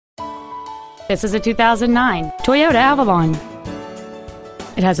This is a 2009 Toyota Avalon.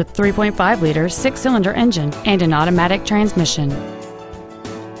 It has a 3.5-liter six-cylinder engine and an automatic transmission.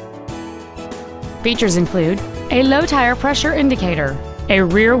 Features include a low tire pressure indicator, a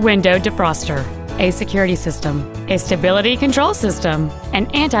rear window defroster, a security system, a stability control system, an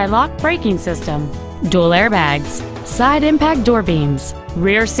anti-lock braking system, dual airbags, side impact door beams,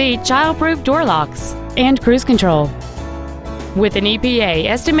 rear seat child-proof door locks, and cruise control. With an EPA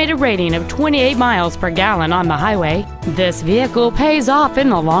estimated rating of 28 miles per gallon on the highway, this vehicle pays off in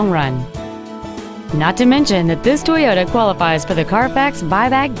the long run. Not to mention that this Toyota qualifies for the Carfax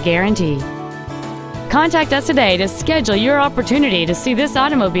buyback guarantee. Contact us today to schedule your opportunity to see this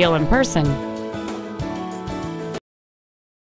automobile in person.